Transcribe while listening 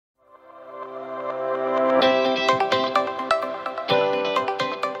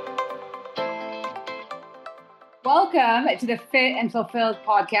Welcome to the Fit and Fulfilled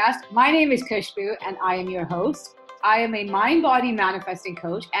podcast. My name is Kushbu and I am your host. I am a mind-body manifesting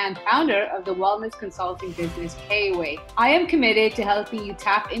coach and founder of the wellness consulting business K-Way. I am committed to helping you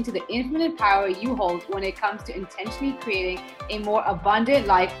tap into the infinite power you hold when it comes to intentionally creating a more abundant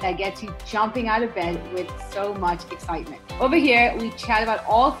life that gets you jumping out of bed with so much excitement. Over here, we chat about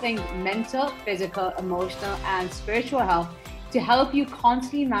all things mental, physical, emotional, and spiritual health to help you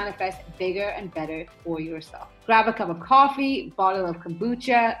constantly manifest bigger and better for yourself. Grab a cup of coffee, bottle of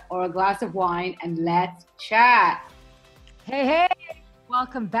kombucha, or a glass of wine, and let's chat. Hey,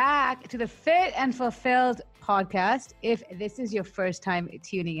 welcome back to the Fit and Fulfilled podcast. If this is your first time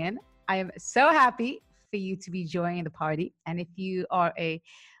tuning in, I am so happy for you to be joining the party. And if you are a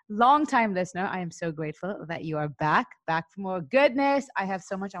long-time listener, I am so grateful that you are back for more goodness. I have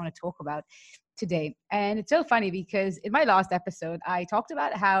so much I want to talk about today. And it's so funny because in my last episode, I talked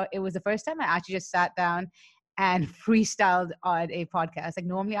about how it was the first time I actually just sat down and freestyled on a podcast. Like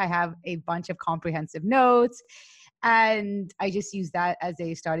normally I have a bunch of comprehensive notes and I just use that as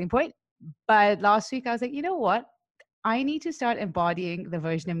a starting point. But last week I was like, you know what? I need to start embodying the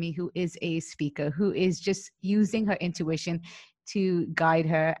version of me who is a speaker, who is just using her intuition to guide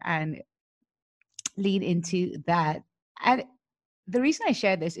her and lead into that. And the reason I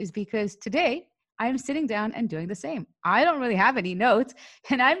share this is because today I'm sitting down and doing the same. I don't really have any notes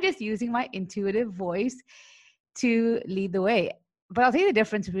and I'm just using my intuitive voice to lead the way. But I'll tell you the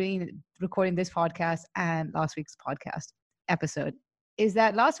difference between recording this podcast and last week's podcast episode is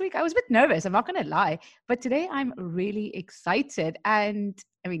that last week I was a bit nervous. I'm not going to lie. But today I'm really excited. And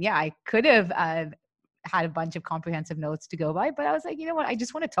I mean, yeah, I could have had a bunch of comprehensive notes to go by, but I was like, you know what? I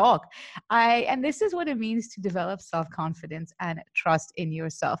just want to talk. And this is what it means to develop self-confidence and trust in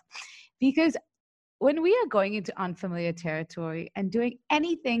yourself. Because when we are going into unfamiliar territory and doing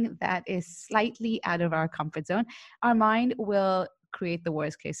anything that is slightly out of our comfort zone, our mind will create the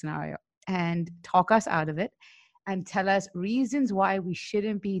worst case scenario and talk us out of it and tell us reasons why we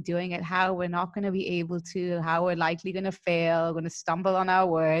shouldn't be doing it, how we're not going to be able to, how we're likely going to fail, we're going to stumble on our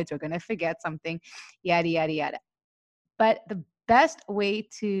words, we're going to forget something, yada, yada, yada. But the best way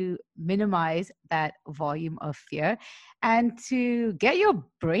to minimize that volume of fear and to get your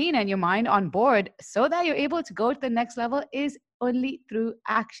brain and your mind on board so that you're able to go to the next level is only through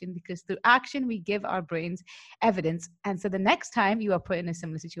action, because through action, we give our brains evidence. And so the next time you are put in a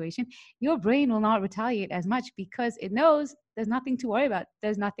similar situation, your brain will not retaliate as much because it knows there's nothing to worry about.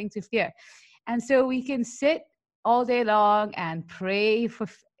 There's nothing to fear. And so we can sit all day long and pray for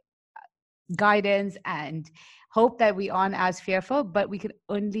guidance and hope that we aren't as fearful, but we can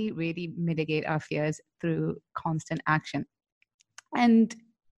only really mitigate our fears through constant action. And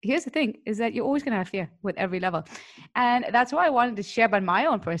here's the thing is that you're always going to have fear with every level. And that's why I wanted to share about my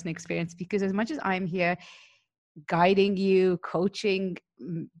own personal experience, because as much as I'm here guiding you, coaching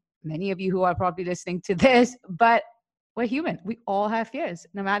many of you who are probably listening to this, but we're human. We all have fears.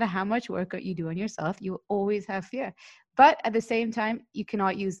 No matter how much work you do on yourself, you will always have fear. But at the same time, you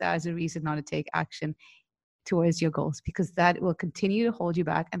cannot use that as a reason not to take action towards your goals, because that will continue to hold you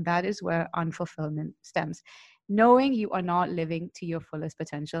back. And that is where unfulfillment stems. Knowing you are not living to your fullest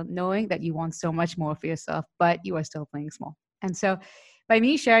potential, knowing that you want so much more for yourself, but you are still playing small. And so by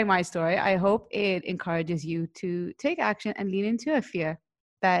me sharing my story, I hope it encourages you to take action and lean into a fear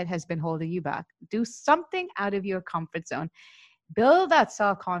that has been holding you back. Do something out of your comfort zone. Build that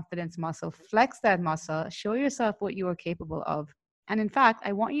self-confidence muscle, flex that muscle, show yourself what you are capable of. And in fact,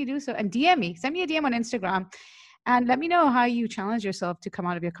 I want you to do so. And DM me, send me a DM on Instagram and let me know how you challenge yourself to come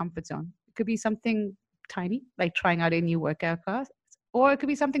out of your comfort zone. It could be something tiny, like trying out a new workout class, or it could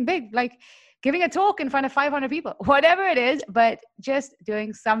be something big, like giving a talk in front of 500 people, whatever it is, but just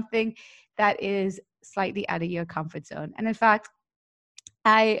doing something that is slightly out of your comfort zone. And in fact,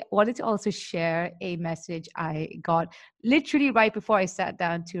 I wanted to also share a message I got literally right before I sat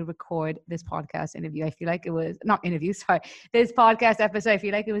down to record this podcast interview. I feel like it was this podcast episode. I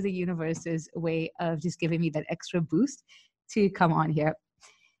feel like it was the universe's way of just giving me that extra boost to come on here.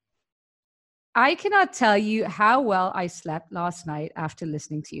 I cannot tell you how well I slept last night after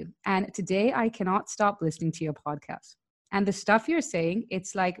listening to you. And today I cannot stop listening to your podcast. And the stuff you're saying,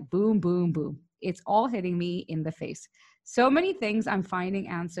 it's like boom, boom, boom. It's all hitting me in the face. So many things I'm finding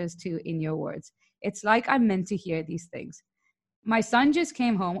answers to in your words. It's like I'm meant to hear these things. My son just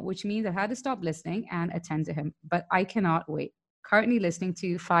came home, which means I had to stop listening and attend to him, but I cannot wait. Currently listening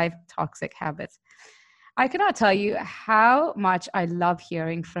to 5 Toxic Habits. I cannot tell you how much I love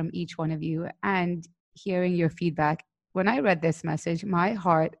hearing from each one of you and hearing your feedback. When I read this message, my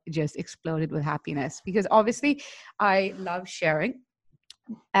heart just exploded with happiness because obviously I love sharing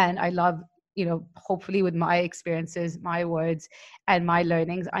and I love hopefully with my experiences, my words, and my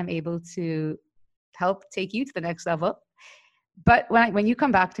learnings, I'm able to help take you to the next level. But when you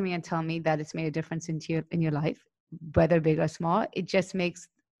come back to me and tell me that it's made a difference in your life, whether big or small, it just makes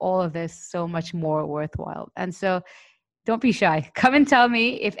all of this so much more worthwhile. And so don't be shy. Come and tell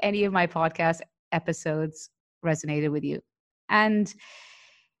me if any of my podcast episodes resonated with you. And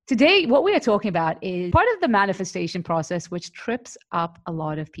today, what we are talking about is part of the manifestation process, which trips up a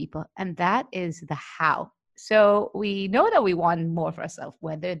lot of people, and that is the how. So we know that we want more for ourselves,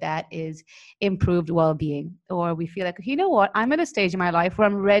 whether that is improved well-being, or we feel like, you know what, I'm at a stage in my life where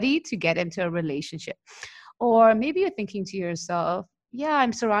I'm ready to get into a relationship. Or maybe you're thinking to yourself, yeah,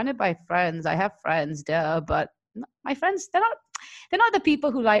 I'm surrounded by friends. I have friends, but my friends, they're not the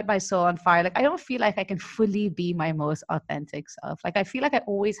people who light my soul on fire. Like, I don't feel like I can fully be my most authentic self. Like, I feel like I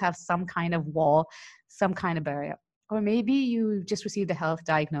always have some kind of wall, some kind of barrier. Or maybe you just received a health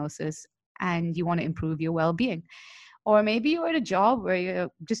diagnosis and you want to improve your well-being. Or maybe you're at a job where you're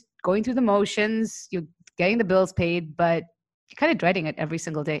just going through the motions, you're getting the bills paid, but you're kind of dreading it every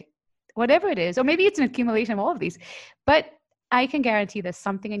single day. Whatever it is, or maybe it's an accumulation of all of these. But I can guarantee there's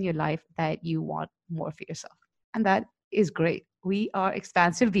something in your life that you want more for yourself. And that is great. We are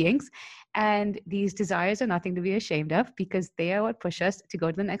expansive beings, and these desires are nothing to be ashamed of, because they are what push us to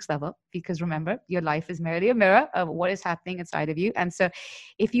go to the next level. Because remember, your life is merely a mirror of what is happening inside of you. And so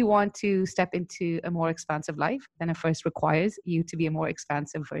if you want to step into a more expansive life, then it first requires you to be a more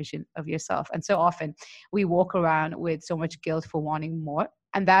expansive version of yourself. And so often we walk around with so much guilt for wanting more.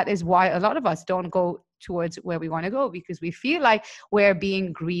 And that is why a lot of us don't go towards where we want to go, because we feel like we're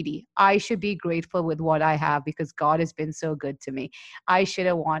being greedy. I should be grateful with what I have because God has been so good to me. I should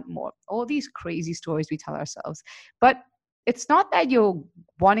have want more. All these crazy stories we tell ourselves. But it's not that you're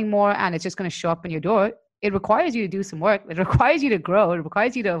wanting more and it's just going to show up in your door. It requires you to do some work. It requires you to grow. It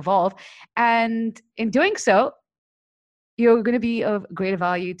requires you to evolve. And in doing so, you're going to be of greater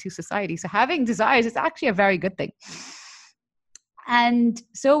value to society. So having desires is actually a very good thing. And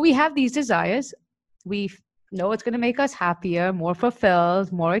so we have these desires. We know it's going to make us happier, more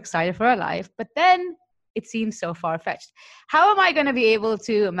fulfilled, more excited for our life. But then it seems so far-fetched. How am I going to be able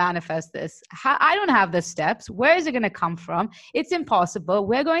to manifest this? I don't have the steps. Where is it going to come from? It's impossible.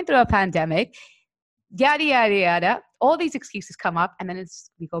 We're going through a pandemic. Yada, yada, yada. All these excuses come up, and then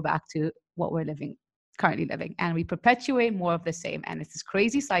we go back to what we're currently living, and we perpetuate more of the same. And it's this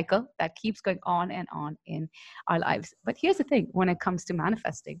crazy cycle that keeps going on and on in our lives. But here's the thing: when it comes to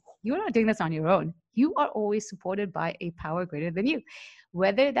manifesting, you're not doing this on your own. You are always supported by a power greater than you,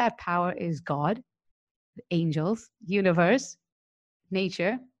 whether that power is God, angels, universe,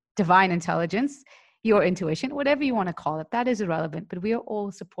 nature, divine intelligence, your intuition, whatever you want to call it. That is irrelevant, but we are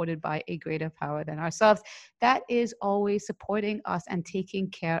all supported by a greater power than ourselves that is always supporting us and taking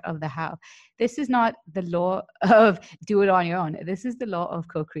care of the how. This is not the law of do it on your own. This is the law of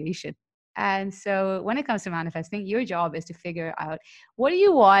co-creation. And so when it comes to manifesting, your job is to figure out what do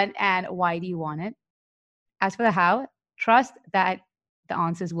you want and why do you want it. As for the how, trust that the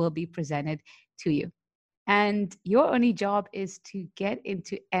answers will be presented to you. And your only job is to get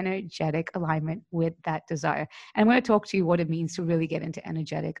into energetic alignment with that desire. And I'm going to talk to you what it means to really get into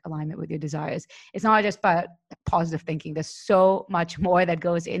energetic alignment with your desires. It's not just about positive thinking. There's so much more that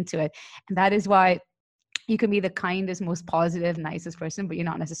goes into it. And that is why you can be the kindest, most positive, nicest person, but you're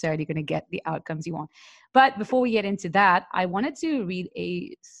not necessarily going to get the outcomes you want. But before we get into that, I wanted to read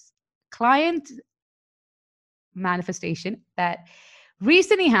a client manifestation that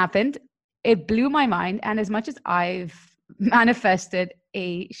recently happened. It blew my mind. And as much as I've manifested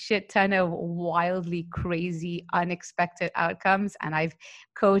a shit ton of wildly crazy, unexpected outcomes, and I've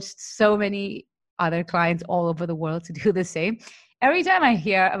coached so many other clients all over the world to do the same, every time I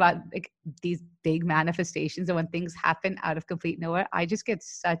hear about these big manifestations and when things happen out of complete nowhere, I just get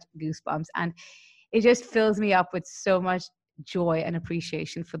such goosebumps. And it just fills me up with so much joy and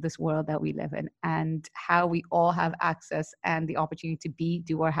appreciation for this world that we live in, and how we all have access and the opportunity to be,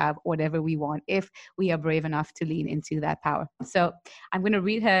 do, or have whatever we want if we are brave enough to lean into that power. So I'm going to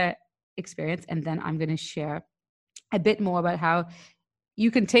read her experience, and then I'm going to share a bit more about how you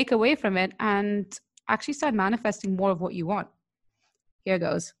can take away from it and actually start manifesting more of what you want. Here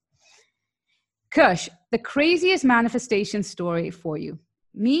goes. Kush, the craziest manifestation story for you.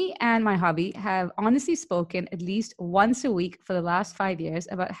 Me and my hubby have honestly spoken at least once a week for the last 5 years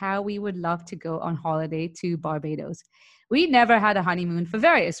about how we would love to go on holiday to Barbados. We never had a honeymoon for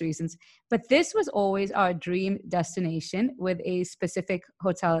various reasons, but this was always our dream destination with a specific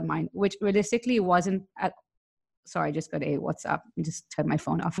hotel in mind, which realistically wasn't at... Sorry, I just got a WhatsApp. I just turned my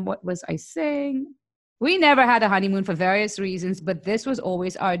phone off. What was I saying? We never had a honeymoon for various reasons, but this was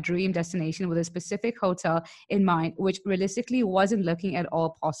always our dream destination with a specific hotel in mind, which realistically wasn't looking at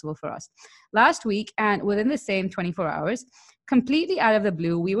all possible for us. Last week, and within the same 24 hours, completely out of the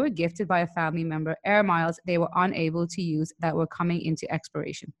blue, we were gifted by a family member air miles they were unable to use that were coming into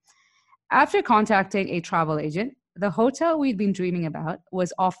expiration. After contacting a travel agent, the hotel we'd been dreaming about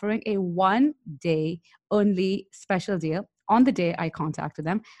was offering a 1 day only special deal on the day I contacted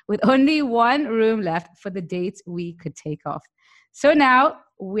them, with only one room left for the dates we could take off. So now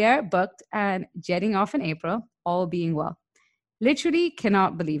we're booked and jetting off in April, all being well. Literally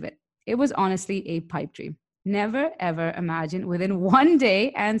cannot believe it. It was honestly a pipe dream. Never ever imagined within 1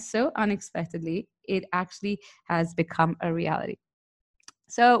 day, and so unexpectedly, it actually has become a reality.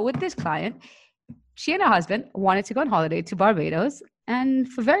 So with this client, she and her husband wanted to go on holiday to Barbados, and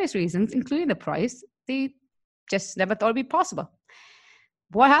for various reasons, including the price, they just never thought it'd be possible.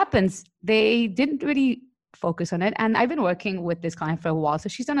 What happens? They didn't really focus on it. And I've been working with this client for a while. So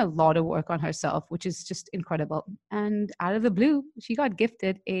she's done a lot of work on herself, which is just incredible. And out of the blue, she got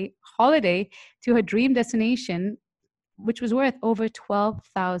gifted a holiday to her dream destination, which was worth over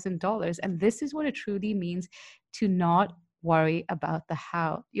 $12,000. And this is what it truly means to not worry about the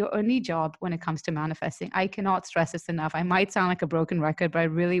how. Your only job when it comes to manifesting, I cannot stress this enough. I might sound like a broken record, but I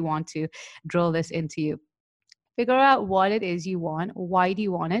really want to drill this into you. Figure out what it is you want, why do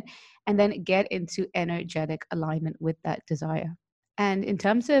you want it, and then get into energetic alignment with that desire. And in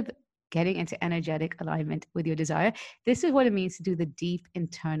terms of getting into energetic alignment with your desire, this is what it means to do the deep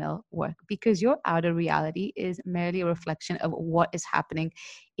internal work, because your outer reality is merely a reflection of what is happening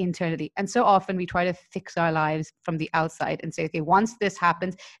internally. And so often we try to fix our lives from the outside and say, okay, once this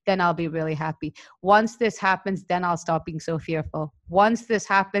happens, then I'll be really happy. Once this happens, then I'll stop being so fearful. Once this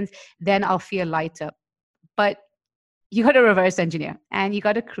happens, then I'll feel lighter. But you got to reverse engineer and you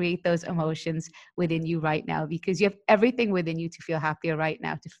got to create those emotions within you right now, because you have everything within you to feel happier right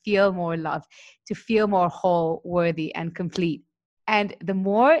now, to feel more love, to feel more whole, worthy, and complete. And the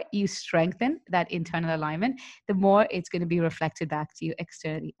more you strengthen that internal alignment, the more it's going to be reflected back to you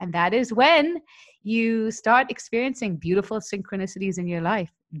externally. And that is when you start experiencing beautiful synchronicities in your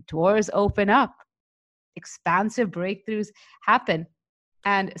life. Doors open up, expansive breakthroughs happen,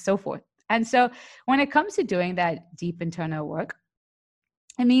 and so forth. And so when it comes to doing that deep internal work,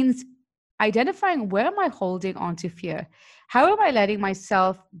 it means identifying, where am I holding on to fear? How am I letting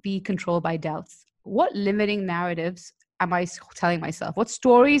myself be controlled by doubts? What limiting narratives am I telling myself? What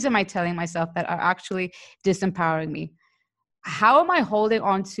stories am I telling myself that are actually disempowering me? How am I holding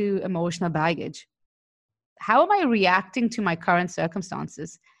on to emotional baggage? How am I reacting to my current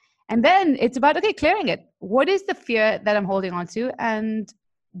circumstances? And then it's about, okay, clearing it. What is the fear that I'm holding on to? And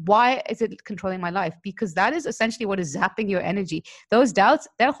why is it controlling my life? Because that is essentially what is zapping your energy. Those doubts,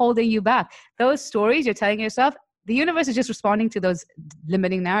 they're holding you back. Those stories you're telling yourself, the universe is just responding to those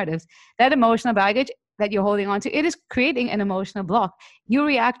limiting narratives. That emotional baggage that you're holding on to, it is creating an emotional block. You're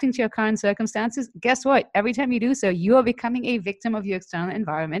reacting to your current circumstances. Guess what? Every time you do so, you are becoming a victim of your external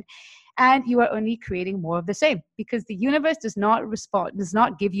environment. And you are only creating more of the same, because the universe does not respond, does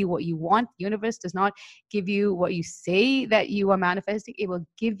not give you what you want. The universe does not give you what you say that you are manifesting. It will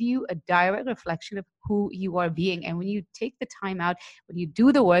give you a direct reflection of who you are being. And when you take the time out, when you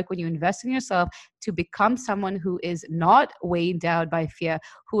do the work, when you invest in yourself to become someone who is not weighed down by fear,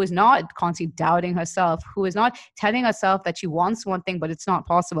 who is not constantly doubting herself, who is not telling herself that she wants one thing, but it's not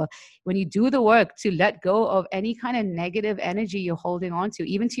possible. When you do the work to let go of any kind of negative energy you're holding on to,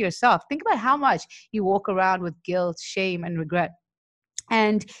 even to yourself, think about how much you walk around with guilt, shame, and regret.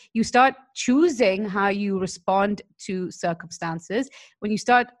 And you start choosing how you respond to circumstances. When you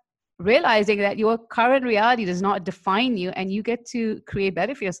start realizing that your current reality does not define you and you get to create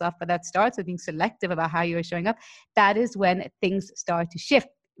better for yourself, but that starts with being selective about how you're showing up, that is when things start to shift.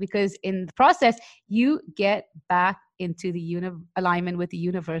 Because in the process, you get back into the alignment with the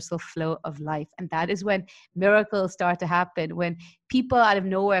universal flow of life. And that is when miracles start to happen, when people out of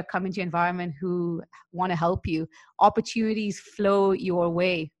nowhere come into your environment who want to help you, opportunities flow your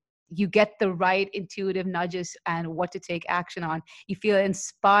way. You get the right intuitive nudges and what to take action on. You feel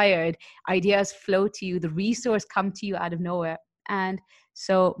inspired, ideas flow to you, the resource come to you out of nowhere, and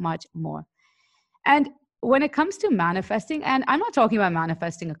so much more. And when it comes to manifesting, and I'm not talking about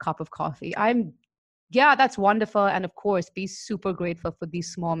manifesting a cup of coffee. Yeah, that's wonderful. And of course, be super grateful for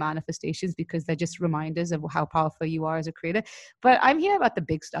these small manifestations, because they're just reminders of how powerful you are as a creator. But I'm here about the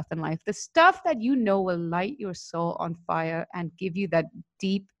big stuff in life, the stuff that you know will light your soul on fire and give you that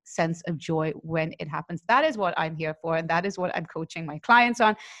deep sense of joy when it happens. That is what I'm here for. And that is what I'm coaching my clients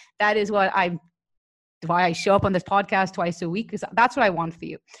on. That is why I show up on this podcast twice a week, because that's what I want for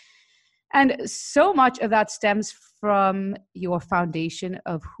you. And so much of that stems from your foundation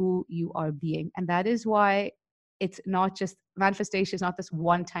of who you are being. And that is why it's not just manifestation is not this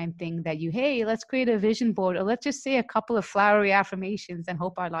one-time thing that you, hey, let's create a vision board or let's just say a couple of flowery affirmations and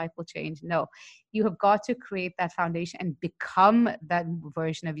hope our life will change. No, you have got to create that foundation and become that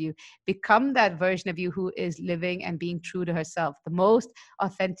version of you. Become that version of you who is living and being true to herself, the most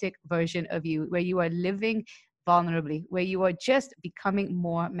authentic version of you, where you are living vulnerably, where you are just becoming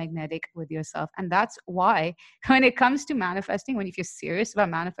more magnetic with yourself. And that's why when it comes to manifesting, if you're serious about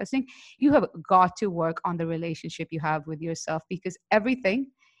manifesting, you have got to work on the relationship you have with yourself, because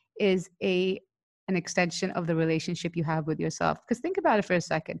everything is an extension of the relationship you have with yourself. Because think about it for a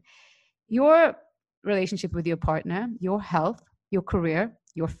second. Your relationship with your partner, your health, your career,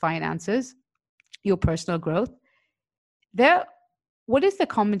 your finances, your personal growth, what is the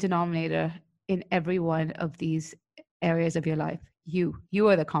common denominator in every one of these areas of your life? You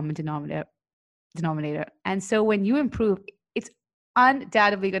are the common denominator. And so when you improve, it's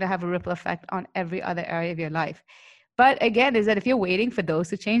undoubtedly going to have a ripple effect on every other area of your life. But again, is that if you're waiting for those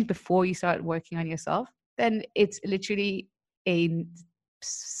to change before you start working on yourself, then it's literally a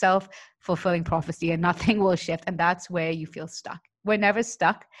self-fulfilling prophecy and nothing will shift. And that's where you feel stuck. We're never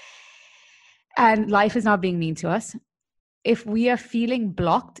stuck. And life is not being mean to us. If we are feeling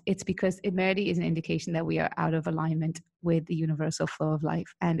blocked, it's because it merely is an indication that we are out of alignment with the universal flow of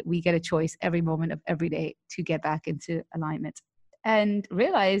life. And we get a choice every moment of every day to get back into alignment. And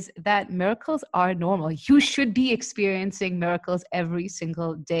realize that miracles are normal. You should be experiencing miracles every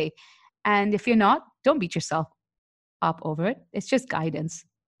single day. And if you're not, don't beat yourself up over it. It's just guidance.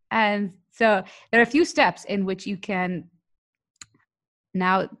 And so there are a few steps in which you can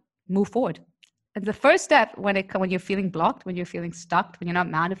now move forward. And the first step when you're feeling blocked, when you're feeling stuck, when you're not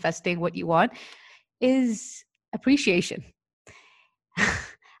manifesting what you want, is appreciation.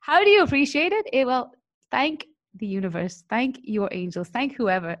 How do you appreciate it? Well, thank the universe, thank your angels, thank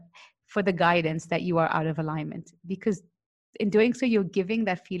whoever for the guidance that you are out of alignment. Because in doing so, you're giving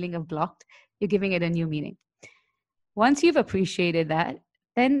that feeling of blocked, you're giving it a new meaning. Once you've appreciated that,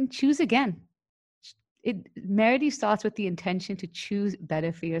 then choose again. It merely starts with the intention to choose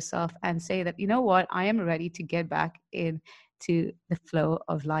better for yourself and say that, you know what, I am ready to get back into the flow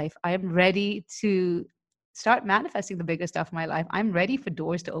of life. I am ready to start manifesting the bigger stuff in my life. I'm ready for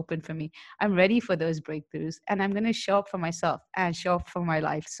doors to open for me. I'm ready for those breakthroughs. And I'm going to show up for myself and show up for my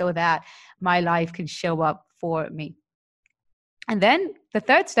life so that my life can show up for me. And then the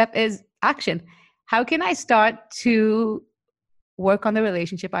third step is action. How can I start to work on the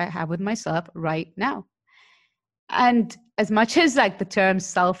relationship I have with myself right now? And as much as like the terms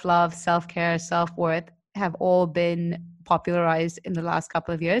self-love, self-care, self-worth have all been popularized in the last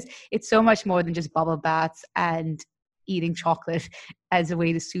couple of years, it's so much more than just bubble baths and eating chocolate as a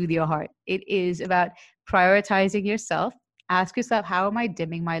way to soothe your heart. It is about prioritizing yourself. Ask yourself, how am I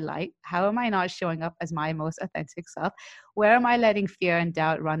dimming my light? How am I not showing up as my most authentic self? Where am I letting fear and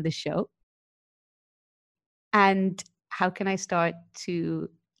doubt run the show? And how can I start to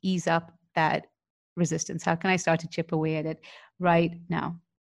ease up that resistance? How can I start to chip away at it right now?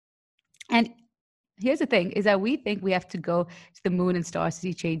 And here's the thing, is that we think we have to go to the moon and stars to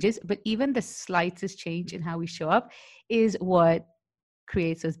see changes, but even the slightest change in how we show up is what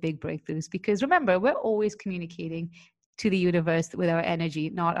creates those big breakthroughs. Because remember, we're always communicating to the universe with our energy,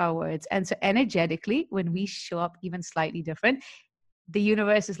 not our words. And so energetically, when we show up even slightly different, the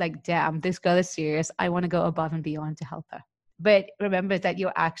universe is like, damn, this girl is serious. I want to go above and beyond to help her. But remember that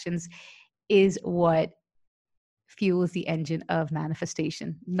your actions is what fuels the engine of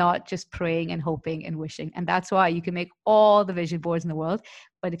manifestation, not just praying and hoping and wishing. And that's why you can make all the vision boards in the world,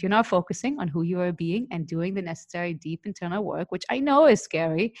 but if you're not focusing on who you are being and doing the necessary deep internal work, which I know is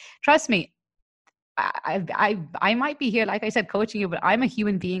scary, trust me, I might be here, like I said, coaching you, but I'm a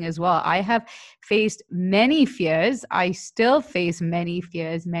human being as well. I have faced many fears. I still face many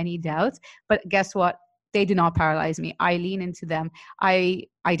fears, many doubts, but guess what? They do not paralyze me. I lean into them. I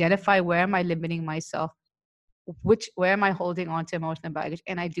identify, where am I limiting myself? Where am I holding on to emotional baggage?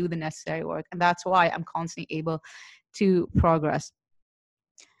 And I do the necessary work. And that's why I'm constantly able to progress.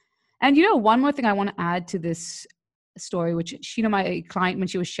 And one more thing I want to add to this story, which my client, when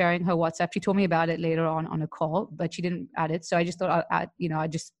she was sharing her WhatsApp, she told me about it later on a call, but she didn't add it. So I just thought I'll add, I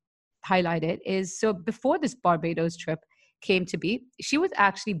just highlight it. Is so before this Barbados trip came to be, she was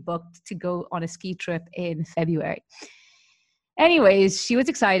actually booked to go on a ski trip in February. Anyways, she was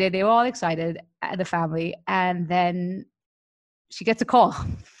excited. They were all excited, the family. And then she gets a call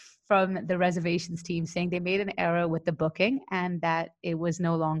from the reservations team saying they made an error with the booking and that it was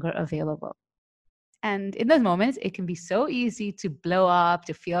no longer available. And in those moments, it can be so easy to blow up,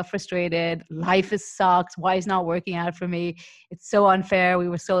 to feel frustrated. Life is sucks. Why is not working out for me? It's so unfair. We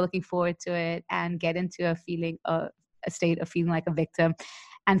were so looking forward to it, and get into a state of feeling like a victim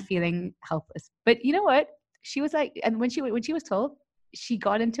and feeling helpless. But you know what? She was like, and when she was told, she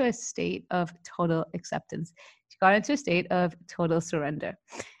got into a state of total acceptance. She got into a state of total surrender,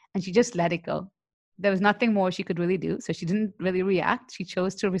 and she just let it go. There was nothing more she could really do. So she didn't really react. She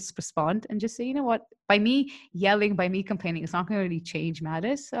chose to respond and just say, you know what, by me yelling, by me complaining, it's not going to really change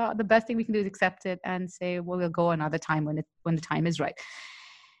matters. So the best thing we can do is accept it and say, well, we'll go another time when the time is right.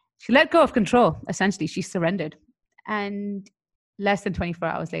 She let go of control. Essentially, she surrendered. And less than 24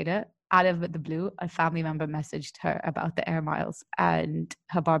 hours later, out of the blue, a family member messaged her about the air miles, and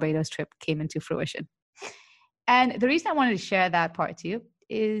her Barbados trip came into fruition. And the reason I wanted to share that part to you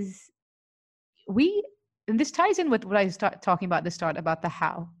is and this ties in with what I start talking about at the start about the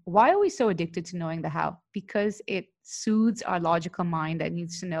how. Why are we so addicted to knowing the how? Because it soothes our logical mind that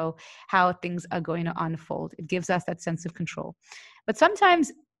needs to know how things are going to unfold. It gives us that sense of control. But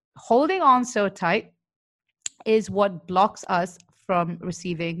sometimes holding on so tight is what blocks us from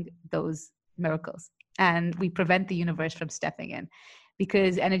receiving those miracles. And we prevent the universe from stepping in.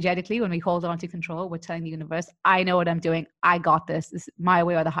 Because energetically, when we hold on to control, we're telling the universe, I know what I'm doing. I got this. This is my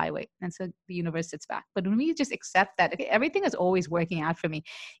way or the highway. And so the universe sits back. But when we just accept that, okay, everything is always working out for me,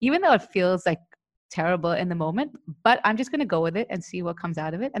 even though it feels like terrible in the moment, but I'm just going to go with it and see what comes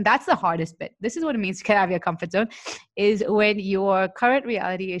out of it. And that's the hardest bit. This is what it means to get out of your comfort zone, is when your current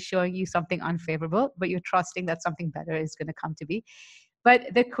reality is showing you something unfavorable, but you're trusting that something better is going to come to be. But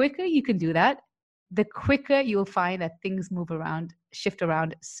the quicker you can do that, the quicker you'll find that things shift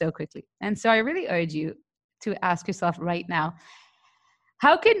around so quickly. And so I really urge you to ask yourself right now,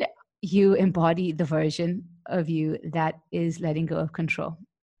 how can you embody the version of you that is letting go of control?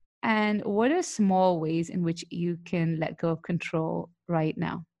 And what are small ways in which you can let go of control right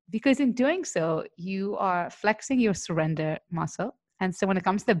now? Because in doing so, you are flexing your surrender muscle. And so when it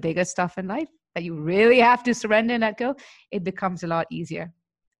comes to the bigger stuff in life that you really have to surrender and let go, it becomes a lot easier.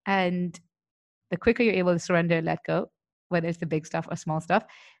 And the quicker you're able to surrender and let go, whether it's the big stuff or small stuff,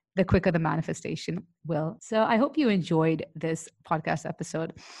 the quicker the manifestation will. So I hope you enjoyed this podcast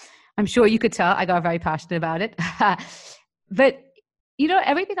episode. I'm sure you could tell I got very passionate about it. But,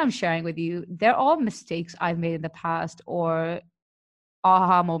 everything I'm sharing with you, they're all mistakes I've made in the past or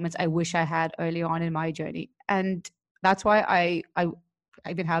aha moments I wish I had early on in my journey. And that's why I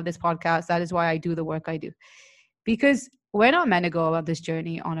even have this podcast. That is why I do the work I do. Because we're not meant to go about this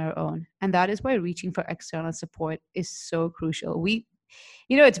journey on our own. And that is why reaching for external support is so crucial.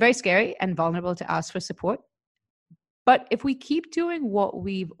 It's very scary and vulnerable to ask for support. But if we keep doing what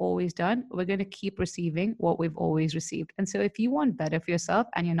we've always done, we're going to keep receiving what we've always received. And so if you want better for yourself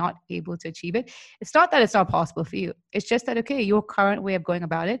and you're not able to achieve it, it's not that it's not possible for you. It's just that, okay, your current way of going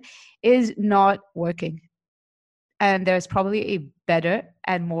about it is not working. And there's probably a better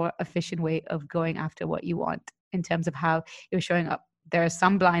and more efficient way of going after what you want in terms of how you're showing up. There are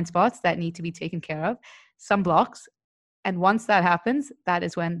some blind spots that need to be taken care of, some blocks. And once that happens, that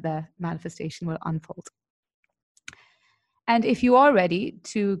is when the manifestation will unfold. And if you are ready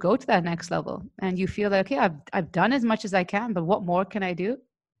to go to that next level and you feel that, okay, I've done as much as I can, but what more can I do?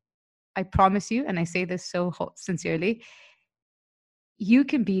 I promise you, and I say this so sincerely, you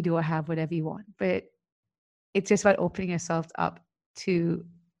can be, do, or have whatever you want. But it's just about opening yourself up to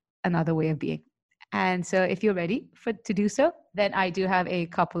another way of being. And so if you're ready to do so, then I do have a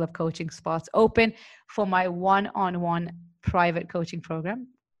couple of coaching spots open for my one-on-one private coaching program,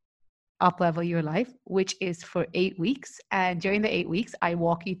 Up-Level Your Life, which is for 8 weeks. And during the 8 weeks, I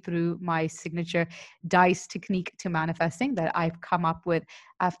walk you through my signature DICE technique to manifesting that I've come up with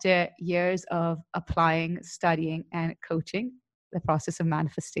after years of applying, studying, and coaching the process of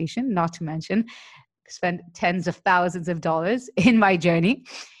manifestation, not to mention spent tens of thousands of dollars in my journey.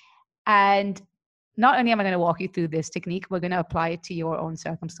 And not only am I going to walk you through this technique, we're going to apply it to your own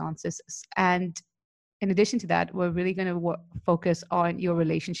circumstances. And in addition to that, we're really going to focus on your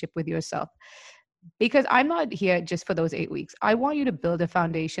relationship with yourself. Because I'm not here just for those 8 weeks. I want you to build a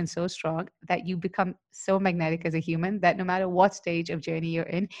foundation so strong that you become so magnetic as a human that no matter what stage of journey you're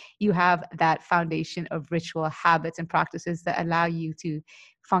in, you have that foundation of ritual habits and practices that allow you to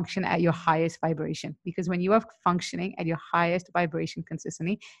function at your highest vibration. Because when you are functioning at your highest vibration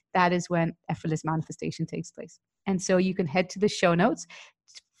consistently, that is when effortless manifestation takes place. And so you can head to the show notes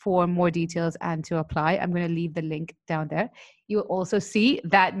for more details and to apply. I'm going to leave the link down there. You'll also see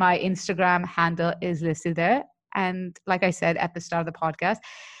that my Instagram handle is listed there. And like I said at the start of the podcast,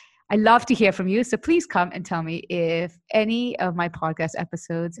 I love to hear from you. So please come and tell me if any of my podcast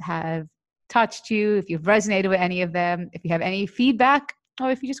episodes have touched you, if you've resonated with any of them, if you have any feedback, or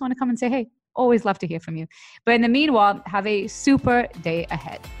if you just want to come and say, hey, always love to hear from you. But in the meanwhile, have a super day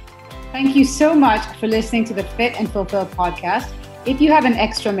ahead. Thank you so much for listening to the Fit and Fulfill podcast. If you have an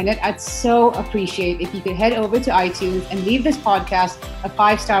extra minute, I'd so appreciate if you could head over to iTunes and leave this podcast a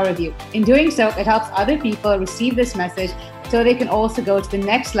 5-star review. In doing so, it helps other people receive this message so they can also go to the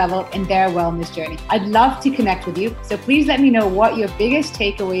next level in their wellness journey. I'd love to connect with you, so please let me know what your biggest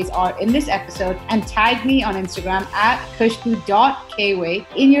takeaways are in this episode and tag me on Instagram at kushbu.kway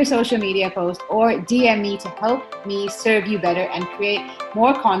in your social media post, or DM me to help me serve you better and create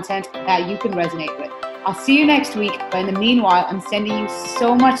more content that you can resonate with. I'll see you next week, but in the meanwhile, I'm sending you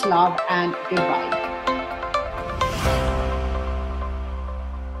so much love and good vibes.